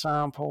 for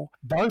example.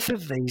 Both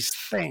of these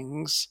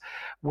things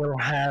will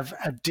have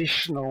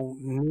additional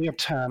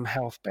near-term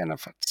health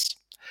benefits.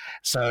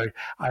 So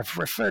I've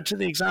referred to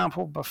the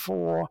example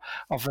before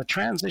of the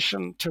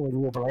transition to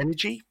renewable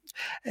energy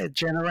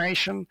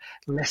generation,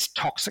 less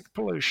toxic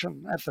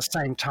pollution at the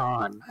same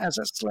time as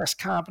it's less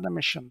carbon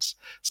emissions.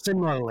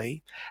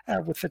 Similarly,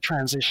 with the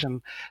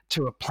transition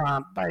to a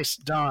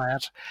plant-based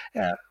diet,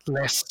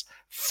 less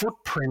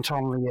footprint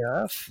on the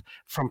earth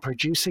from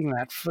producing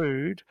that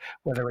food,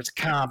 whether it's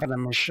carbon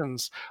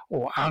emissions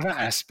or other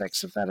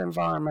aspects of that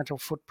environmental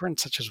footprint,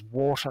 such as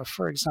water,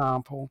 for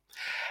example,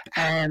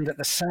 and at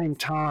the same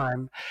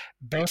time,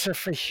 better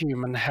for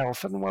human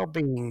health and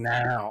well-being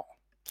now.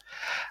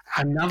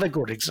 Another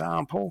good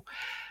example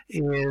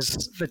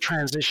is the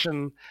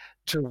transition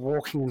to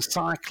walking and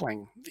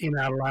cycling in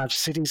our large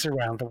cities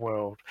around the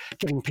world,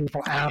 getting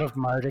people out of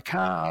motor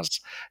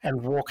cars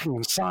and walking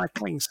and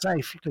cycling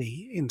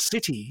safely in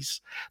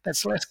cities.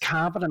 That's less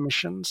carbon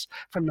emissions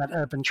from that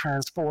urban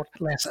transport,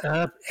 less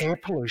air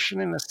pollution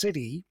in the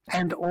city,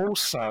 and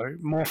also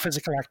more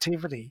physical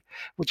activity,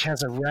 which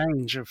has a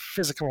range of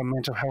physical and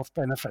mental health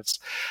benefits.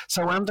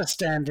 So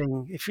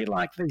understanding, if you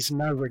like, these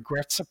no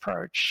regrets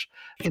approach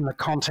in the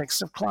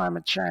context of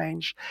climate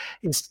change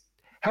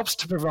helps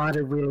to provide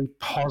a really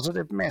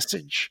positive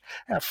message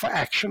for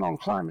action on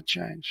climate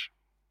change.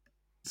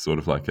 Sort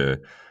of like a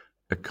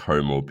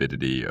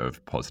comorbidity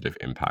of positive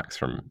impacts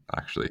from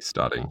actually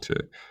starting to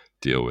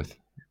deal with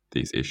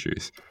these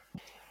issues.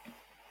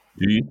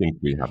 Do you think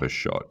we have a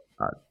shot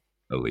at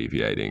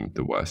alleviating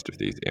the worst of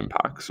these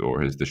impacts,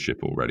 or has the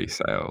ship already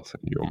sailed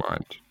in your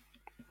mind?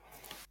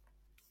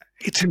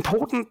 It's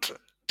important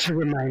to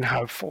remain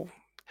hopeful.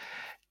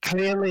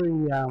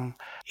 Clearly,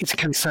 it's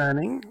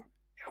concerning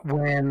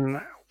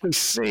when we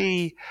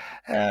see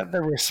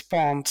the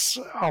response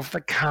of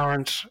the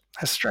current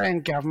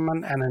Australian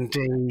government and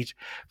indeed,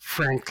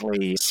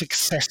 frankly,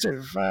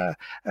 successive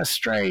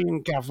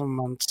Australian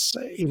governments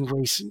in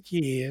recent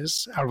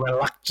years, a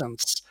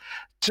reluctance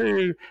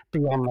to be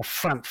on the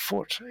front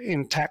foot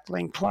in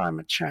tackling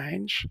climate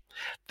change.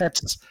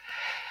 That's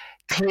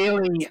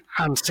clearly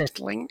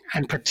unsettling,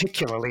 and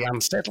particularly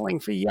unsettling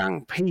for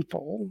young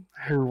people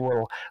who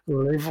will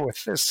live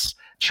with this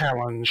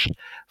challenge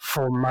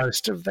for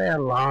most of their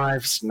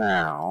lives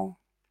now.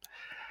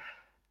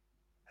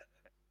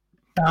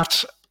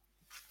 But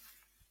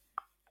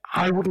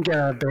I wouldn't get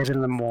out of bed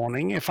in the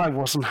morning if I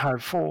wasn't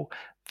hopeful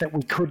that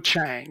we could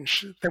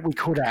change, that we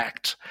could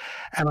act.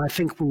 And I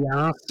think we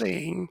are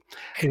seeing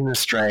in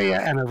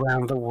Australia and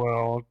around the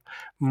world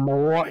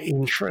more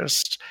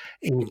interest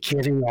in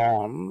getting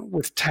on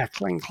with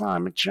tackling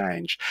climate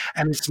change.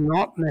 And it's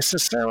not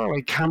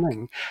necessarily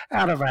coming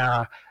out of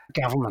our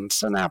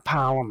governments and our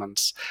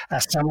parliaments.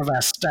 Some of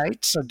our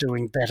states are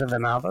doing better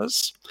than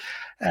others.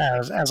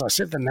 As I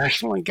said, the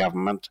national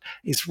government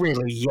is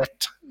really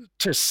yet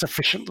to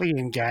sufficiently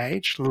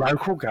engage.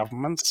 Local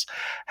governments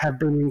have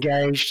been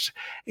engaged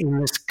in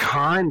this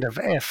kind of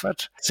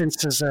effort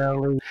since as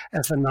early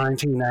as the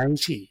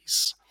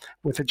 1980s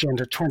with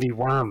Agenda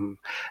 21,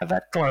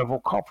 that global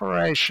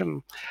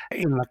cooperation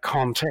in the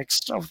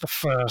context of the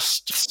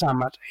first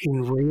summit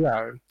in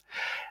Rio.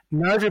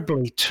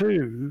 Notably,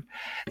 too,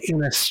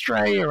 in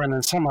Australia and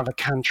in some other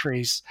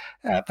countries,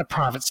 the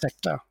private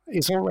sector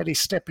is already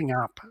stepping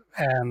up,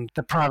 and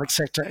the private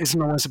sector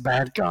isn't always a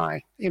bad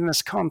guy in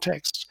this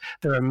context.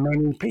 There are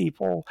many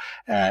people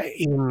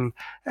in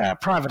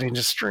private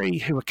industry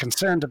who are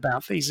concerned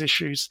about these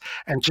issues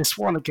and just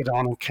want to get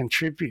on and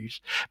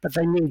contribute, but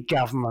they need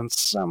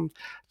governments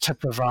to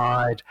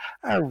provide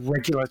a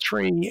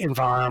regulatory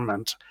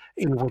environment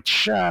in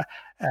which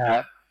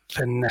the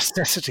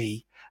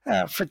necessity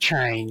for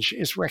change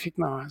is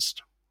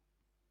recognised.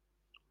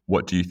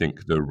 What do you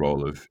think the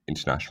role of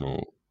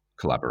international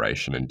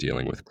collaboration in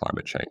dealing with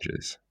climate change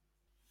is?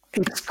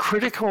 It's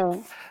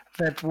critical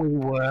that we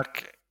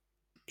work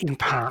in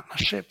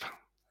partnership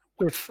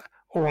with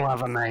all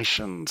other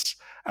nations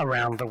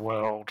around the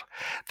world.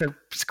 That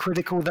it's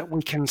critical that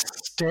we can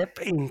step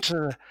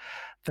into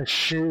the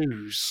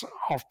shoes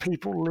of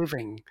people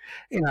living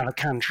in other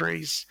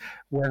countries,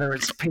 whether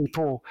it's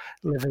people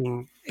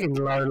living in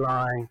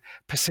low-lying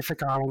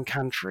Pacific Island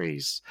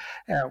countries,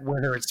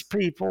 whether it's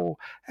people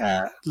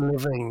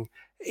living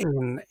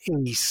in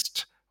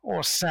East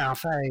or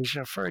South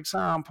Asia, for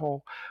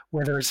example,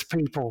 whether it's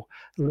people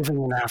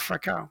living in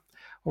Africa,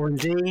 or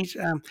indeed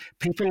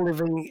people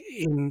living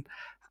in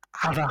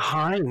other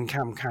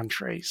high-income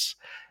countries.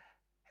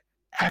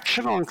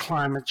 Action on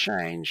climate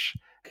change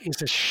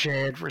is a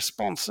shared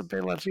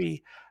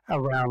responsibility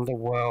around the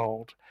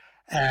world.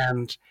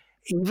 And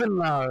even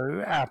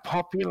though our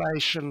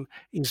population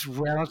is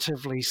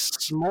relatively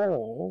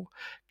small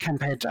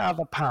compared to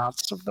other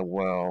parts of the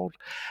world,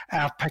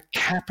 our per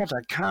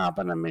capita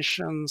carbon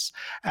emissions,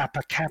 our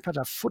per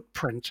capita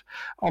footprint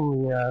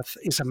on the Earth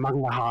is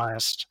among the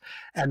highest.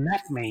 And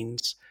that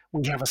means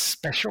we have a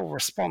special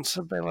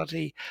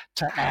responsibility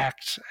to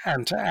act,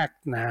 and to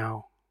act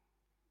now.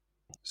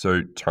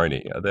 So,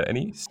 Tony, are there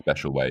any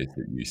special ways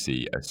that you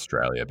see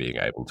Australia being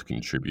able to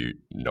contribute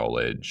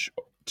knowledge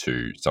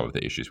to some of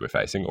the issues we're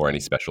facing, or any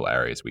special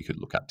areas we could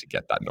look at to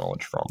get that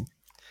knowledge from?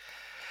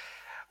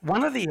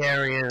 One of the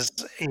areas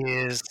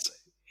is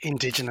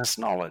Indigenous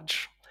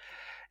knowledge,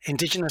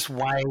 Indigenous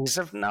ways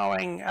of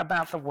knowing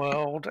about the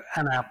world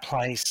and our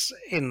place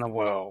in the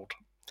world.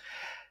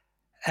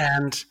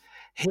 And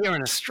here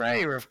in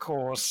Australia, of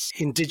course,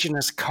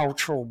 Indigenous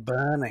cultural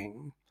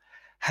burning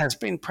has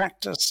been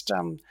practiced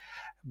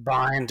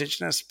by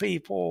Indigenous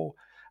people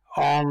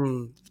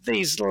on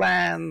these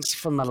lands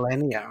for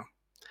millennia.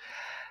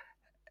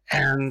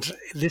 And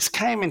this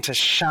came into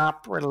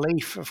sharp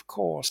relief, of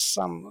course,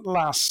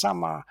 last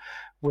summer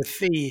with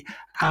the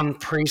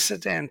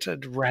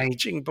unprecedented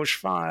raging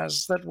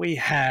bushfires that we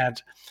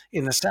had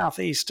in the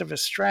southeast of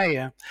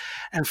Australia.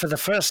 And for the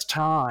first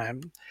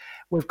time,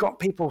 we've got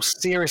people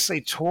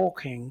seriously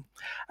talking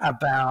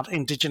about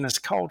Indigenous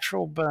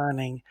cultural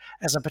burning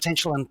as a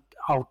potential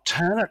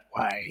alternate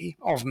way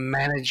of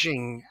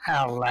managing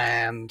our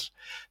land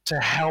to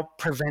help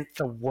prevent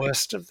the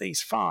worst of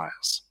these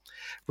fires.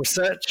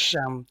 Research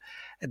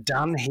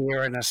done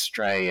here in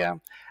Australia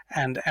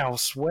and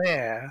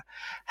elsewhere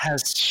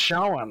has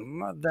shown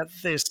that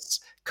this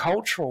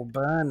cultural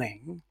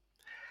burning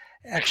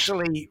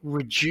actually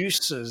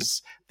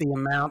reduces the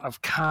amount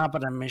of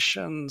carbon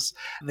emissions,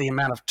 the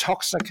amount of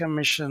toxic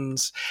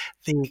emissions,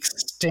 the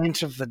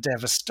extent of the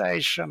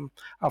devastation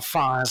of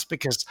fires,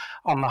 because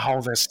on the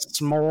whole they're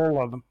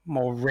smaller,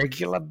 more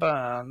regular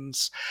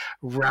burns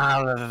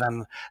rather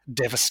than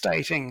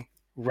devastating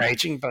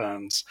raging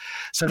burns.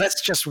 So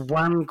that's just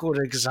one good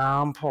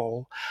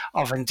example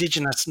of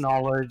Indigenous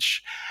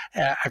knowledge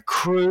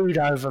accrued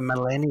over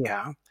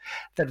millennia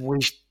that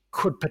we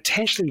could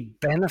potentially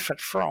benefit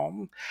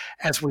from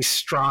as we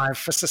strive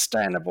for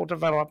sustainable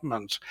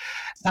development.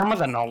 Some of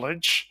the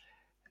knowledge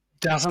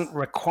doesn't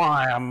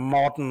require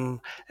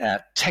modern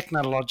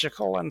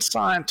technological and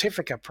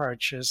scientific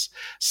approaches.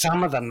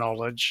 Some of the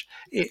knowledge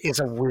is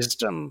a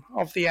wisdom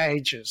of the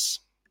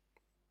ages.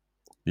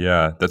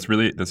 Yeah, that's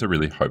a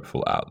really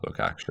hopeful outlook,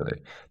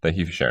 actually. Thank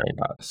you for sharing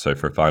that. So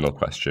for a final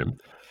question,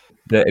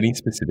 are there any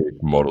specific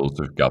models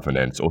of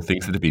governance or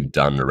things that have been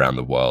done around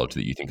the world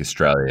that you think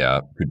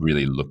Australia could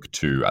really look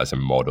to as a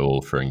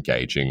model for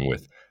engaging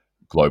with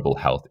global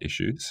health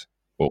issues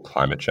or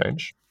climate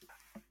change?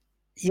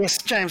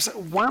 Yes, James.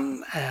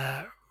 One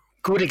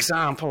good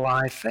example,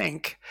 I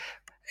think,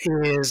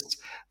 is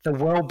the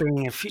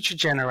Wellbeing of Future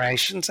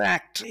Generations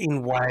Act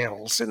in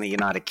Wales, in the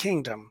United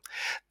Kingdom.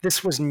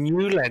 This was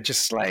new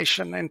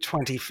legislation in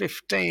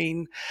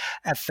 2015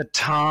 at the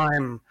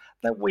time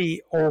that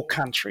all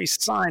countries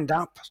signed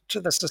up to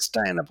the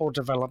Sustainable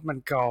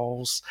Development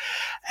Goals,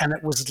 and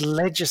it was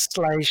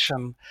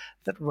legislation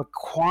that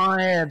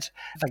required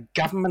the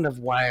Government of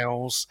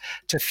Wales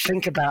to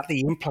think about the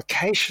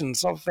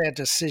implications of their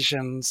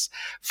decisions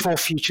for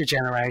future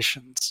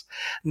generations,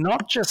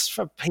 not just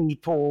for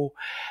people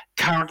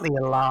currently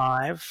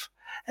alive,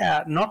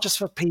 not just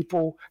for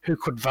people who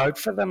could vote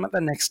for them at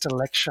the next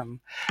election,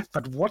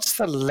 but what's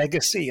the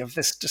legacy of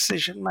this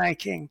decision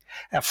making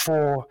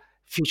for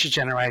future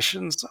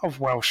generations of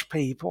Welsh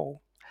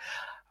people?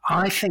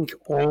 I think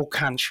all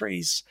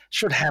countries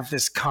should have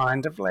this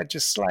kind of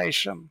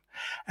legislation,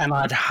 and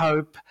I'd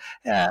hope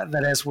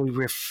that as we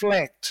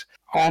reflect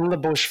on the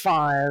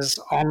bushfires,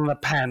 on the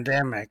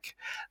pandemic,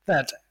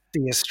 that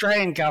the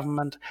Australian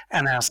government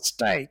and our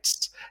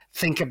states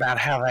think about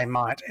how they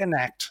might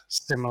enact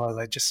similar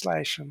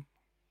legislation.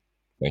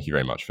 Thank you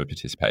very much for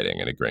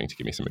participating and agreeing to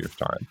give me some of your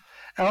time.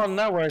 Oh,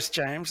 no worries,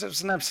 James. It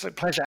was an absolute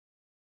pleasure.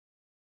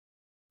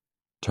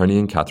 Tony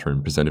and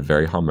Catherine presented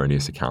very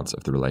harmonious accounts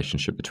of the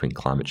relationship between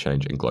climate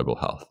change and global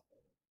health,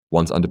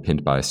 ones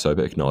underpinned by a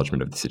sober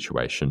acknowledgement of the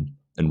situation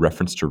and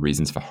reference to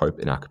reasons for hope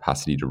in our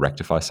capacity to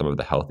rectify some of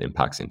the health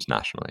impacts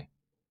internationally.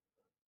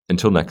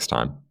 Until next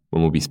time,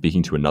 when we'll be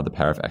speaking to another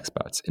pair of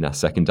experts in our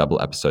second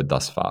double episode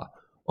thus far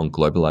on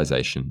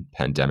globalization,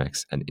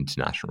 pandemics, and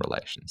international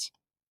relations.